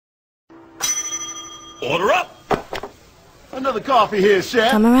Order up. Another coffee here,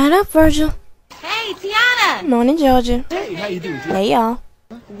 chef. Coming right up, Virgil. Hey, Tiana. Morning, Georgia. Hey, how you doing, Tiana? Hey, y'all.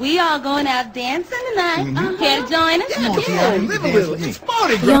 We all going out dancing tonight. Care to join us? Come on, Tiana, live a little. It's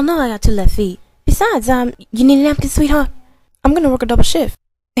party, girl. Y'all know I got 2 left feet. Besides, you need a napkin, sweetheart? I'm gonna work a double shift.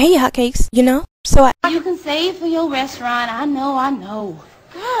 Hey, hotcakes, you know? So You can save for your restaurant. I know.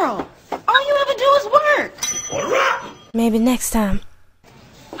 Girl, all you ever do is work. Order up. maybe next time.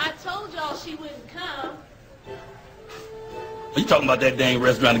 I told y'all she wouldn't come. Are you talking about that dang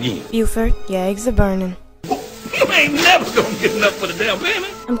restaurant again? Buford, your eggs are burning. You ain't never gonna get enough for the damn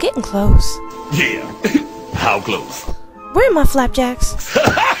payment. I'm getting close. Yeah. How close? Where are my flapjacks?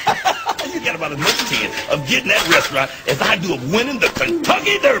 You got about as much chance of getting that restaurant as I do of winning the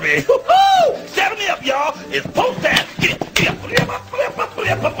Kentucky Derby. Woo-hoo! Set me up, y'all. It's post time. Get up.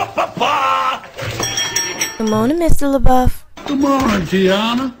 Good morning, Mr. LaBeouf. Good morning,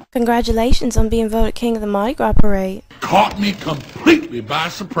 Tiana. Congratulations on being voted king of the Mardi Gras parade. Caught me completely by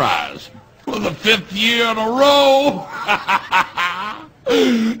surprise. For the 5th year in a row.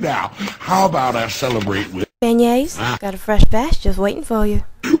 Now, how about I celebrate with... Beignets, got a fresh batch just waiting for you.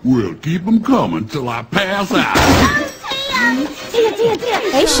 We'll keep them coming till I pass out. Tia.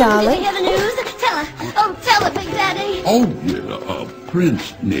 Hey, Charlotte. Did you hear the news? Tell her, Big Daddy. Oh, yeah,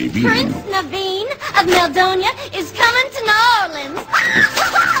 Prince Naveen. Prince Naveen of Meldonia is coming to New Orleans.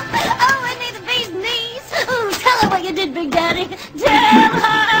 Oh, isn't he the bee's knees? Oh, tell her what you did, Big Daddy. Tell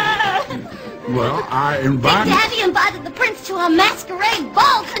her. Well, I Big invited... Daddy invited the prince to a masquerade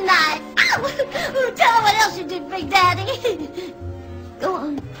ball tonight. Oh, tell her what else you did, Big Daddy. Go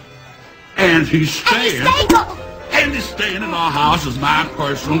on. And he's staying... And he's staying in our house as my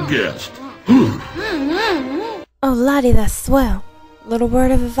personal guest. Oh, Lottie, that's swell. Little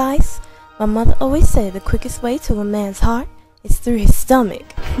word of advice. My mother always said the quickest way to a man's heart is through his stomach.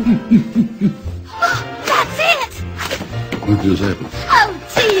 That's it. What just happened? Oh,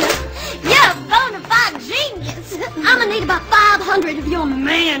 Tia, you're a bona fide genius. I'm gonna need about 500 of your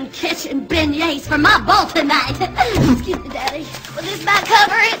man-catching beignets for my ball tonight. Excuse me, Daddy. Will this about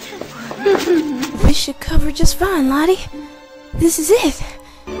cover it? We should cover just fine, Lottie. This is it.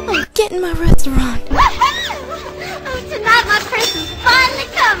 I'm getting my restaurant. Oh, tonight my prince is finally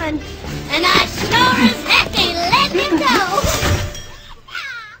coming. And I sure as heck ain't letting him go.